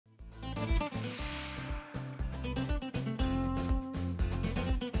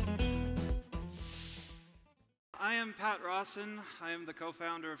am Pat Rawson. I am the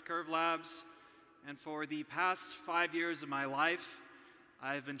co-founder of Curve Labs, and for the past 5 years of my life,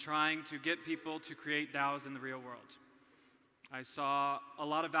 I've been trying to get people to create DAOs in the real world. I saw a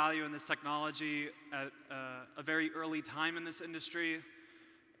lot of value in this technology at a very early time in this industry,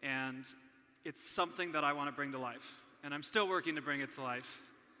 and it's something that I want to bring to life. And I'm still working to bring it to life.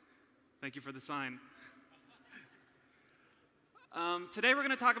 Thank you for the sign. Today we're going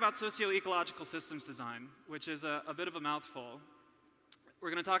to talk about socio-ecological systems design, which is a bit of a mouthful. We're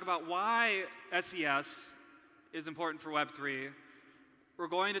going to talk about why SES is important for Web3. We're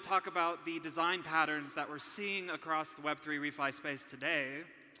going to talk about the design patterns that we're seeing across the Web3 refi space today.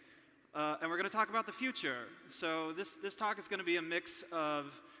 And we're going to talk about the future. So this talk is going to be a mix of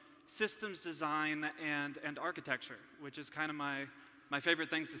systems design and architecture, which is kind of my favorite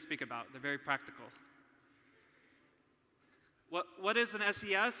things to speak about. They're very practical. What is an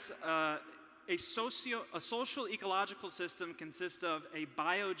SES? A social ecological system consists of a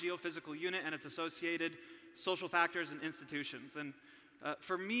biogeophysical unit and its associated social factors and institutions. And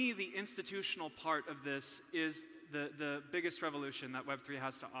for me, the institutional part of this is the biggest revolution that Web3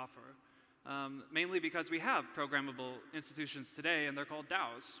 has to offer, mainly because we have programmable institutions today, and they're called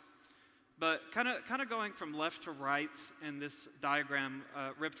DAOs. But kind of going from left to right in this diagram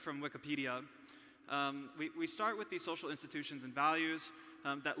ripped from Wikipedia, we start with these social institutions and values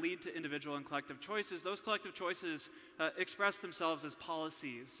that lead to individual and collective choices. Those collective choices express themselves as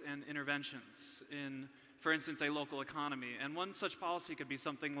policies and interventions in, for instance, a local economy. And one such policy could be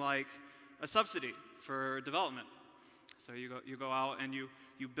something like a subsidy for development. So you go out and you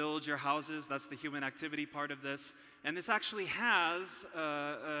build your houses. That's the human activity part of this. And this actually has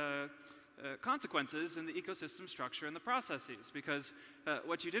consequences in the ecosystem structure and the processes, because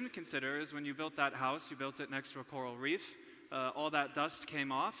what you didn't consider is when you built that house, you built it next to a coral reef. All that dust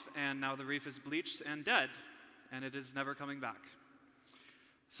came off, and now the reef is bleached and dead, and it is never coming back.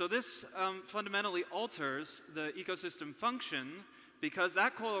 So this fundamentally alters the ecosystem function, because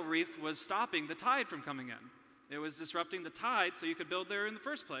that coral reef was stopping the tide from coming in. It was disrupting the tide so you could build there in the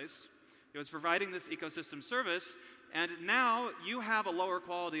first place. It was providing this ecosystem service, and now you have a lower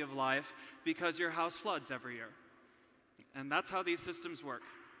quality of life because your house floods every year. And that's how these systems work.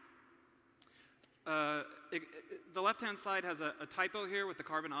 The left-hand side has a typo here with the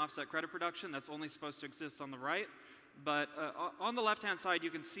carbon offset credit production. That's only supposed to exist on the right. But on the left-hand side,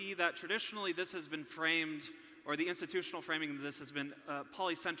 you can see that traditionally this has been framed, or the institutional framing of this has been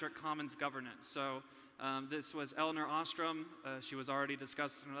polycentric commons governance. So this was Eleanor Ostrom. She was already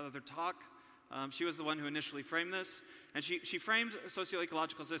discussed in another talk. She was the one who initially framed this. And she framed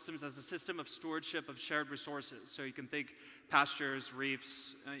socio-ecological systems as a system of stewardship of shared resources. So you can think pastures,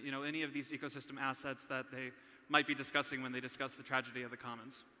 reefs, any of these ecosystem assets that they might be discussing when they discuss the tragedy of the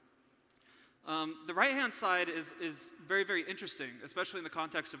commons. The right-hand side is very, very interesting, especially in the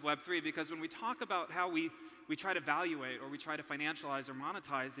context of Web3, because when we talk about how we try to evaluate or we try to financialize or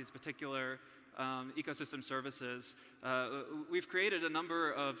monetize these particular ecosystem services, we've created a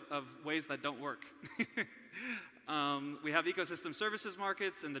number of ways that don't work. We have ecosystem services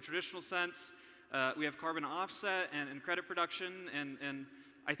markets in the traditional sense. We have carbon offset and credit production, and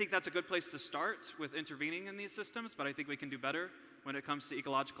I think that's a good place to start with intervening in these systems, but I think we can do better when it comes to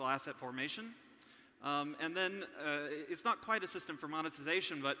ecological asset formation. And then it's not quite a system for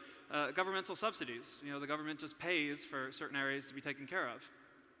monetization, but governmental subsidies. The government just pays for certain areas to be taken care of.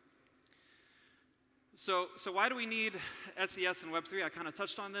 So why do we need SES and Web3? I kind of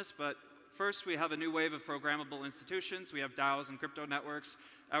touched on this, but first we have a new wave of programmable institutions. We have DAOs and crypto networks.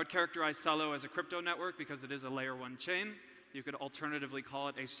 I would characterize Celo as a crypto network because it is a layer 1 chain. You could alternatively call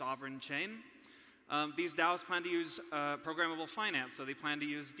it a sovereign chain. These DAOs plan to use programmable finance, so they plan to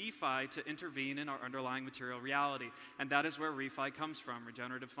use DeFi to intervene in our underlying material reality. And that is where refi comes from,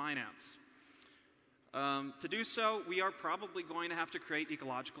 regenerative finance. To do so, we are probably going to have to create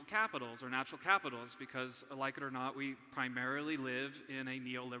ecological capitals or natural capitals because, like it or not, we primarily live in a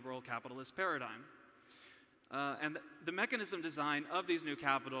neoliberal capitalist paradigm. And the mechanism design of these new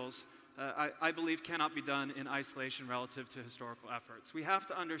capitals, I believe, cannot be done in isolation relative to historical efforts. We have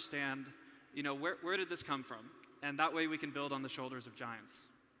to understand, where did this come from? And that way we can build on the shoulders of giants.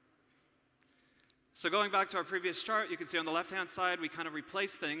 So going back to our previous chart, you can see on the left-hand side, we kind of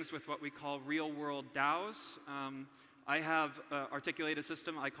replace things with what we call real-world DAOs. I have articulated a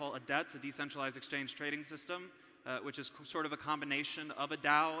system I call a DETS, a decentralized exchange trading system, which is sort of a combination of a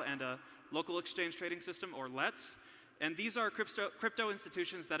DAO and a local exchange trading system, or LETS. And these are crypto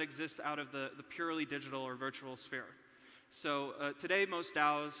institutions that exist out of the purely digital or virtual sphere. So today, most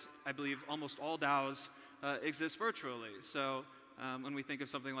DAOs, I believe almost all DAOs, exist virtually. So when we think of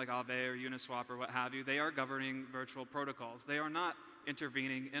something like Aave or Uniswap or what have you, they are governing virtual protocols. They are not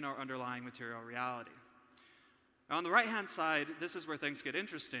intervening in our underlying material reality. Now, on the right-hand side, this is where things get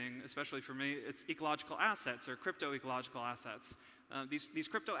interesting, especially for me. It's ecological assets or crypto-ecological assets. These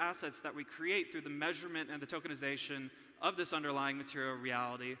crypto assets that we create through the measurement and the tokenization of this underlying material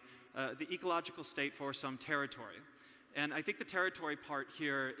reality, the ecological state for some territory. And I think the territory part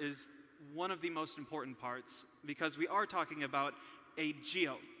here is one of the most important parts because we are talking about a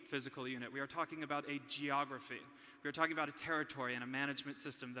geophysical unit. We are talking about a geography. We are talking about a territory and a management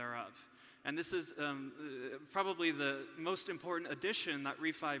system thereof. And this is probably the most important addition that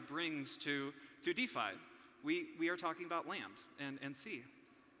ReFi brings to DeFi. We are talking about land and sea.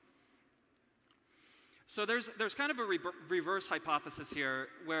 So there's kind of a reverse hypothesis here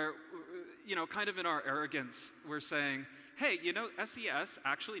where, you know, kind of in our arrogance, we're saying, hey, you know, SES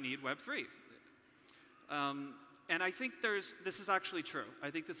actually need Web3. And I think this is actually true.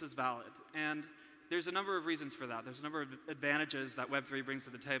 I think this is valid. And there's a number of reasons for that. There's a number of advantages that Web3 brings to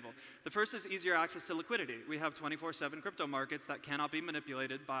the table. The first is easier access to liquidity. We have 24/7 crypto markets that cannot be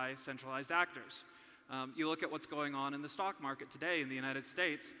manipulated by centralized actors. You look at what's going on in the stock market today in the United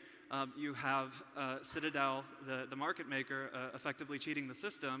States. You have Citadel, the market maker, effectively cheating the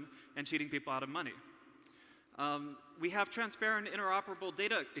system and cheating people out of money. We have transparent interoperable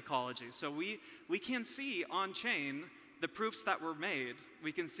data ecology. So we can see on-chain the proofs that were made.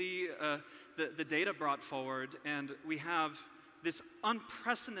 We can see the data brought forward, and we have this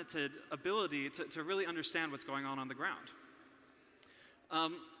unprecedented ability to really understand what's going on the ground.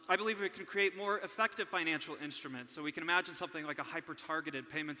 I believe we can create more effective financial instruments. So we can imagine something like a hyper-targeted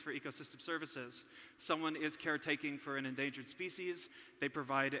payments for ecosystem services. Someone is caretaking for an endangered species. They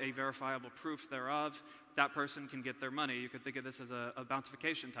provide a verifiable proof thereof. That person can get their money. You could think of this as a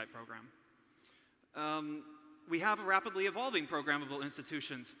bountification type program. We have rapidly evolving programmable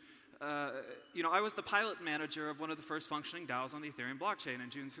institutions. You know, I was the pilot manager of one of the first functioning DAOs on the Ethereum blockchain in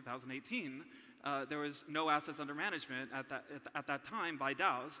June 2018. There was no assets under management at that time by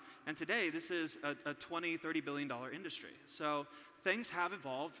DAOs, and today this is a $20, $30 billion industry. So things have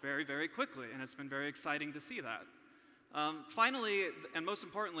evolved very, very quickly, and it's been very exciting to see that. Finally, and most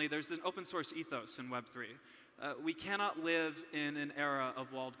importantly, there's an open source ethos in Web3. We cannot live in an era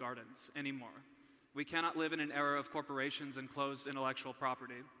of walled gardens anymore. We cannot live in an era of corporations and closed intellectual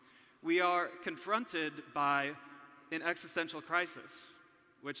property. We are confronted by an existential crisis,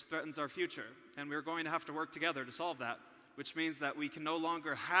 which threatens our future, and we're going to have to work together to solve that, which means that we can no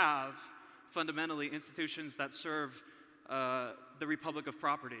longer have, fundamentally, institutions that serve the republic of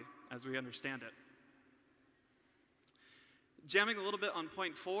property as we understand it. Jamming a little bit on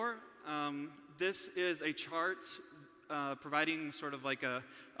point 4, this is a chart providing sort of like a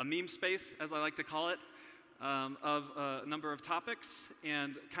meme space, as I like to call it, of a number of topics,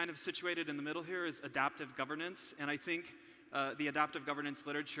 and kind of situated in the middle here is adaptive governance, and I think the adaptive governance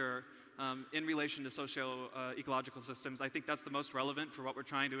literature in relation to socio-ecological systems, I think that's the most relevant for what we're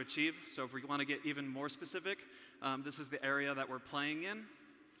trying to achieve. So if we want to get even more specific, this is the area that we're playing in.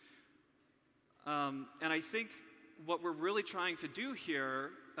 And I think what we're really trying to do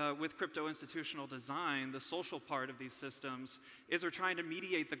here with crypto institutional design, the social part of these systems, is we're trying to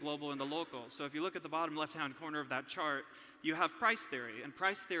mediate the global and the local. So if you look at the bottom left-hand corner of that chart, you have price theory. And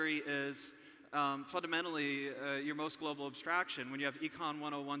price theory is fundamentally your most global abstraction. When you have Econ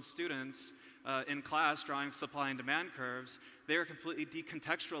 101 students in class drawing supply and demand curves, they are completely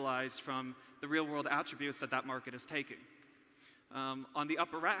decontextualized from the real-world attributes that market is taking. On the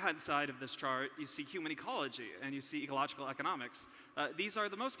upper right-hand side of this chart, you see human ecology, and you see ecological economics. These are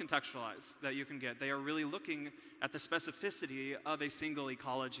the most contextualized that you can get. They are really looking at the specificity of a single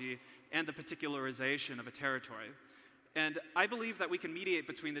ecology and the particularization of a territory. And I believe that we can mediate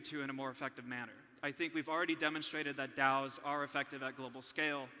between the two in a more effective manner. I think we've already demonstrated that DAOs are effective at global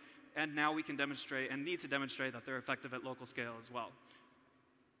scale, and now we can demonstrate and need to demonstrate that they're effective at local scale as well.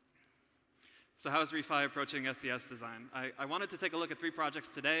 So how is ReFi approaching SES design? I wanted to take a look at 3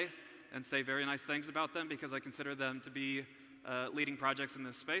 projects today and say very nice things about them because I consider them to be leading projects in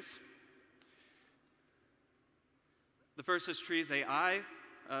this space. The first is TreesAI.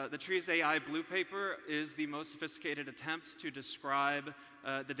 The TreesAI blue paper is the most sophisticated attempt to describe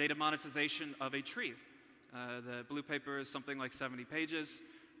the data monetization of a tree. The blue paper is something like 70 pages.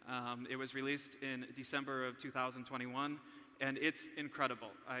 It was released in December of 2021. And it's incredible.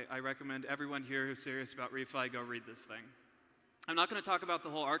 I recommend everyone here who's serious about ReFi go read this thing. I'm not going to talk about the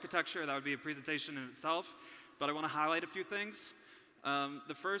whole architecture. That would be a presentation in itself. But I want to highlight a few things.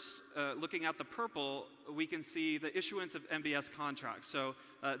 The first, looking at the purple, we can see the issuance of MBS contracts. So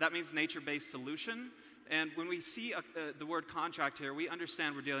that means nature-based solution. And when we see the word contract here, we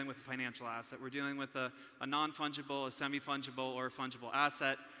understand we're dealing with a financial asset. We're dealing with a non-fungible, a semi-fungible, or a fungible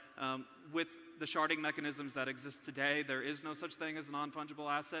asset. With the sharding mechanisms that exist today, there is no such thing as a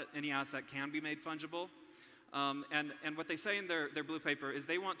non-fungible asset. Any asset can be made fungible. And what they say in their blue paper is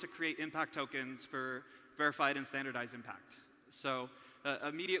they want to create impact tokens for verified and standardized impact. So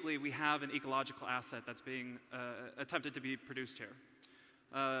immediately we have an ecological asset that's being attempted to be produced here.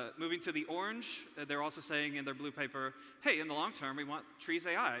 Moving to the orange, they're also saying in their blue paper, hey, in the long term, we want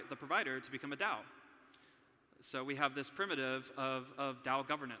TreesAI, the provider, to become a DAO. So we have this primitive of DAO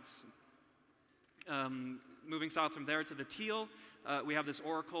governance. Moving south from there to the teal, we have this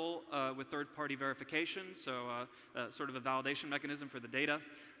oracle with third-party verification, so sort of a validation mechanism for the data.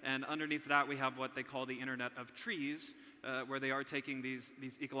 And underneath that, we have what they call the Internet of Trees, where they are taking these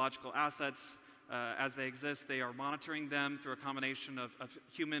ecological assets as they exist. They are monitoring them through a combination of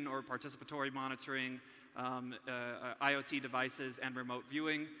human or participatory monitoring, IoT devices, and remote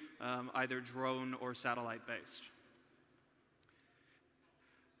viewing, either drone or satellite-based.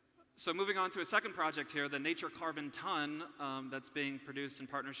 So moving on to a second project here, the Nature Carbon Ton that's being produced in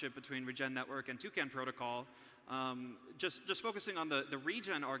partnership between Regen Network and Toucan Protocol. Just focusing on the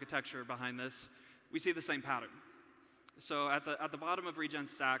regen architecture behind this, we see the same pattern. So at the bottom of regen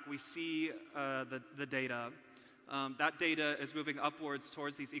stack, we see the data. That data is moving upwards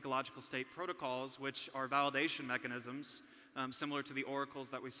towards these ecological state protocols, which are validation mechanisms, similar to the oracles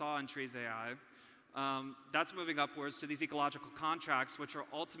that we saw in TreesAI. That's moving upwards to these ecological contracts, which are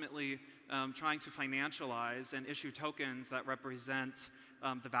ultimately trying to financialize and issue tokens that represent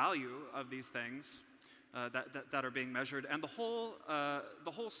the value of these things that are being measured. And the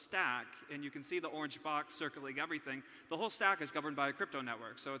whole stack, and you can see the orange box circling everything, the whole stack is governed by a crypto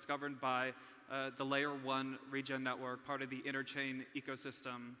network. So it's governed by the layer 1 regen network, part of the interchain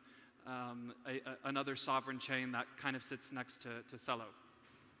ecosystem, another sovereign chain that kind of sits next to Celo.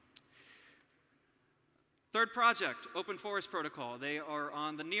 Third project, Open Forest Protocol. They are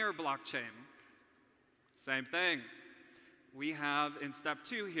on the Near blockchain. Same thing. We have in step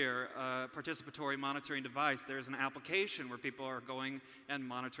 2 here a participatory monitoring device. There's an application where people are going and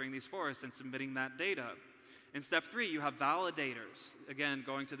monitoring these forests and submitting that data. In step 3, you have validators, again,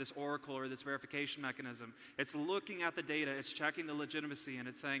 going to this oracle or this verification mechanism. It's looking at the data, it's checking the legitimacy, and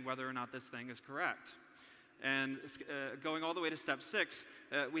it's saying whether or not this thing is correct. And going all the way to step 6,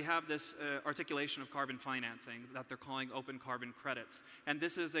 we have this articulation of carbon financing that they're calling open carbon credits. And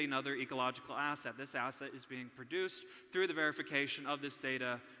this is another ecological asset. This asset is being produced through the verification of this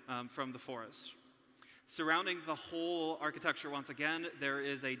data from the forest. Surrounding the whole architecture, once again, there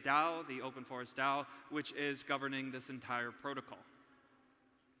is a DAO, the Open Forest DAO, which is governing this entire protocol.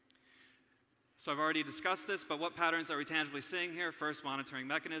 So I've already discussed this, but what patterns are we tangibly seeing here? First, monitoring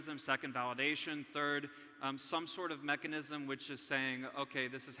mechanism. Second, validation. Third, some sort of mechanism which is saying, okay,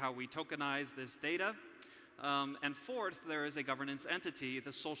 this is how we tokenize this data. And fourth, there is a governance entity,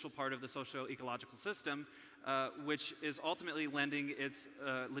 the social part of the socio-ecological system, which is ultimately lending its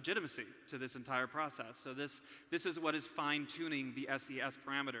legitimacy to this entire process. So this is what is fine-tuning the SES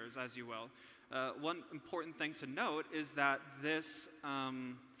parameters, as you will. One important thing to note is that this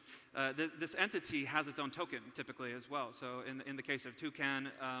entity has its own token, typically, as well. So in the case of Toucan,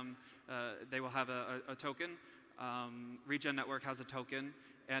 they will have a token. Regen Network has a token.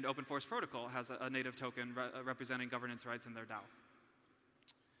 And Open Forest Protocol has a native token representing governance rights in their DAO.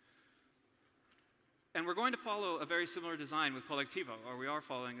 And we're going to follow a very similar design with Colectivo, or we are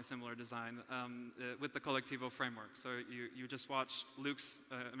following a similar design with the Colectivo framework. So you just watched Luke's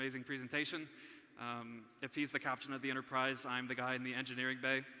amazing presentation. If he's the captain of the enterprise, I'm the guy in the engineering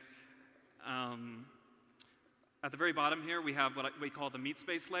bay. At the very bottom here, we have what we call the meat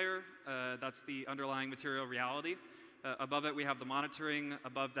space layer. That's the underlying material reality. Above it, we have the monitoring.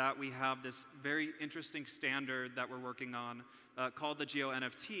 Above that, we have this very interesting standard that we're working on called the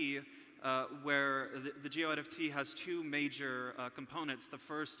GeoNFT, where the GeoNFT has two major components. The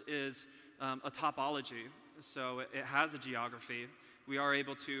first is a topology. So it has a geography. We are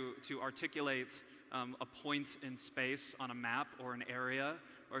able to articulate a point in space on a map or an area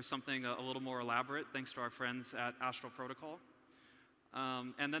or something a little more elaborate, thanks to our friends at Astral Protocol.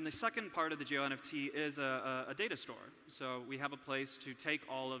 And then the second part of the GeoNFT is a data store. So we have a place to take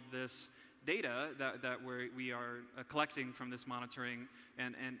all of this data that we are collecting from this monitoring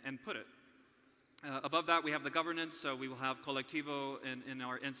and put it. Above that, we have the governance. So we will have Colectivo in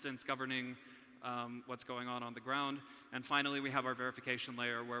our instance governing what's going on the ground. And finally, we have our verification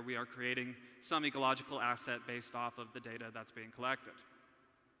layer where we are creating some ecological asset based off of the data that's being collected.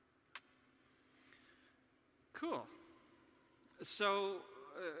 Cool. So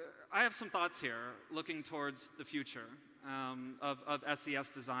I have some thoughts here looking towards the future of SES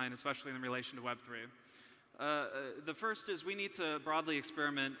design, especially in relation to Web3. The first is we need to broadly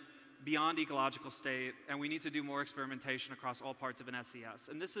experiment beyond ecological state, and we need to do more experimentation across all parts of an SES.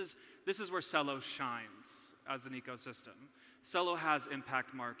 And this is where Celo shines as an ecosystem. Celo has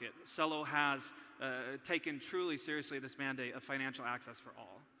impact market. Celo has taken truly seriously this mandate of financial access for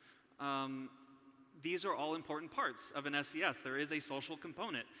all. These are all important parts of an SES. There is a social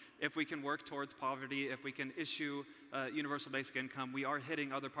component. If we can work towards poverty, if we can issue universal basic income, we are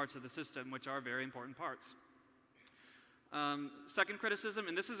hitting other parts of the system, which are very important parts. Second criticism,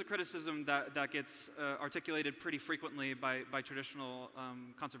 and this is a criticism that gets articulated pretty frequently by traditional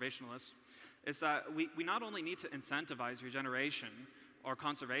conservationists, is that we not only need to incentivize regeneration or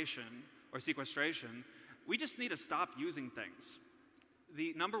conservation or sequestration, we just need to stop using things.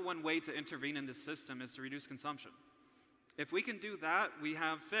 The number one way to intervene in this system is to reduce consumption. If we can do that, we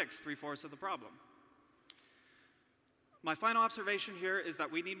have fixed 3/4 of the problem. My final observation here is that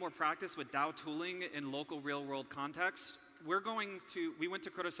we need more practice with DAO tooling in local real-world context. We went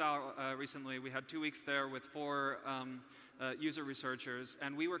to Curaçao recently. We had 2 weeks there with 4 user researchers,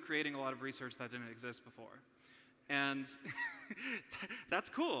 and we were creating a lot of research that didn't exist before. And that's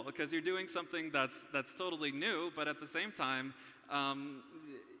cool, because you're doing something that's totally new, but at the same time,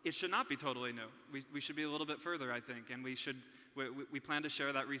 it should not be totally new. We should be a little bit further, I think, and we plan to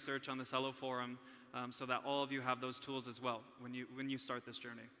share that research on the Celo forum so that all of you have those tools as well when you start this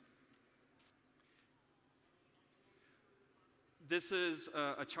journey. This is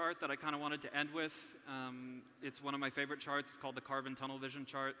a chart that I kind of wanted to end with. It's one of my favorite charts. It's called the carbon tunnel vision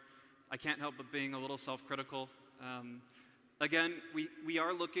chart. I can't help but being a little self-critical. Again, we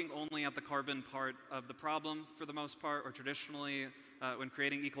are looking only at the carbon part of the problem for the most part, or traditionally, when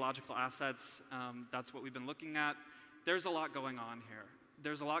creating ecological assets, that's what we've been looking at. There's a lot going on here.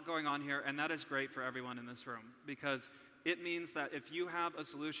 There's a lot going on here, and that is great for everyone in this room, because it means that if you have a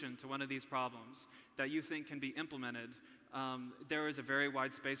solution to one of these problems that you think can be implemented, there is a very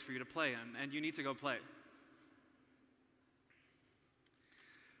wide space for you to play in, and you need to go play.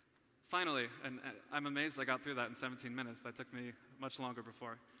 Finally, and I'm amazed I got through that in 17 minutes. That took me much longer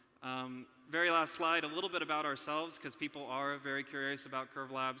before. Very last slide, a little bit about ourselves, because people are very curious about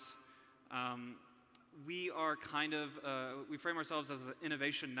Curve Labs. We are we frame ourselves as an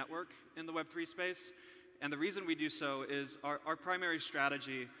innovation network in the Web3 space. And the reason we do so is our primary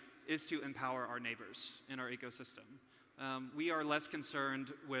strategy is to empower our neighbors in our ecosystem. We are less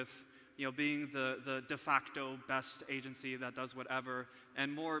concerned with being the de facto best agency that does whatever,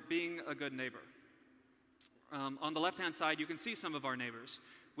 and more being a good neighbor. On the left-hand side, you can see some of our neighbors.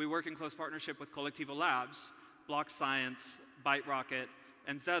 We work in close partnership with Colectivo Labs, Block Science, Byte Rocket,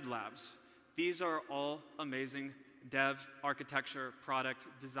 and Zed Labs. These are all amazing dev, architecture, product,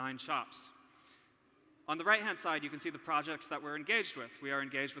 design shops. On the right-hand side, you can see the projects that we're engaged with. We are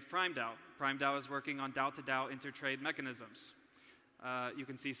engaged with PrimeDAO. PrimeDAO is working on DAO-to-DAO intertrade mechanisms. You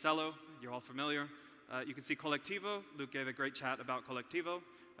can see Celo, you're all familiar. You can see Colectivo. Luke gave a great chat about Colectivo.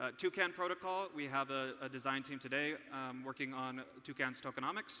 Toucan Protocol, we have a design team today working on Toucan's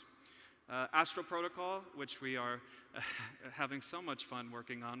tokenomics. Astro Protocol, which we are having so much fun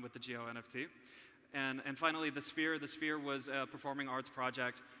working on with the Geo NFT. And finally, the Sphere. The Sphere was a performing arts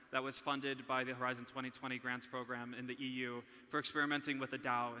project that was funded by the Horizon 2020 grants program in the EU for experimenting with the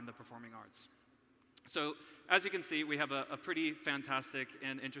DAO in the performing arts. So as you can see, we have a pretty fantastic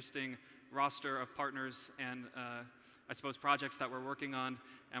and interesting roster of partners and I suppose projects that we're working on,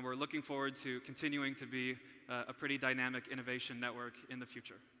 and we're looking forward to continuing to be a pretty dynamic innovation network in the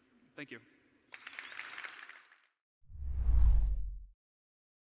future. Thank you.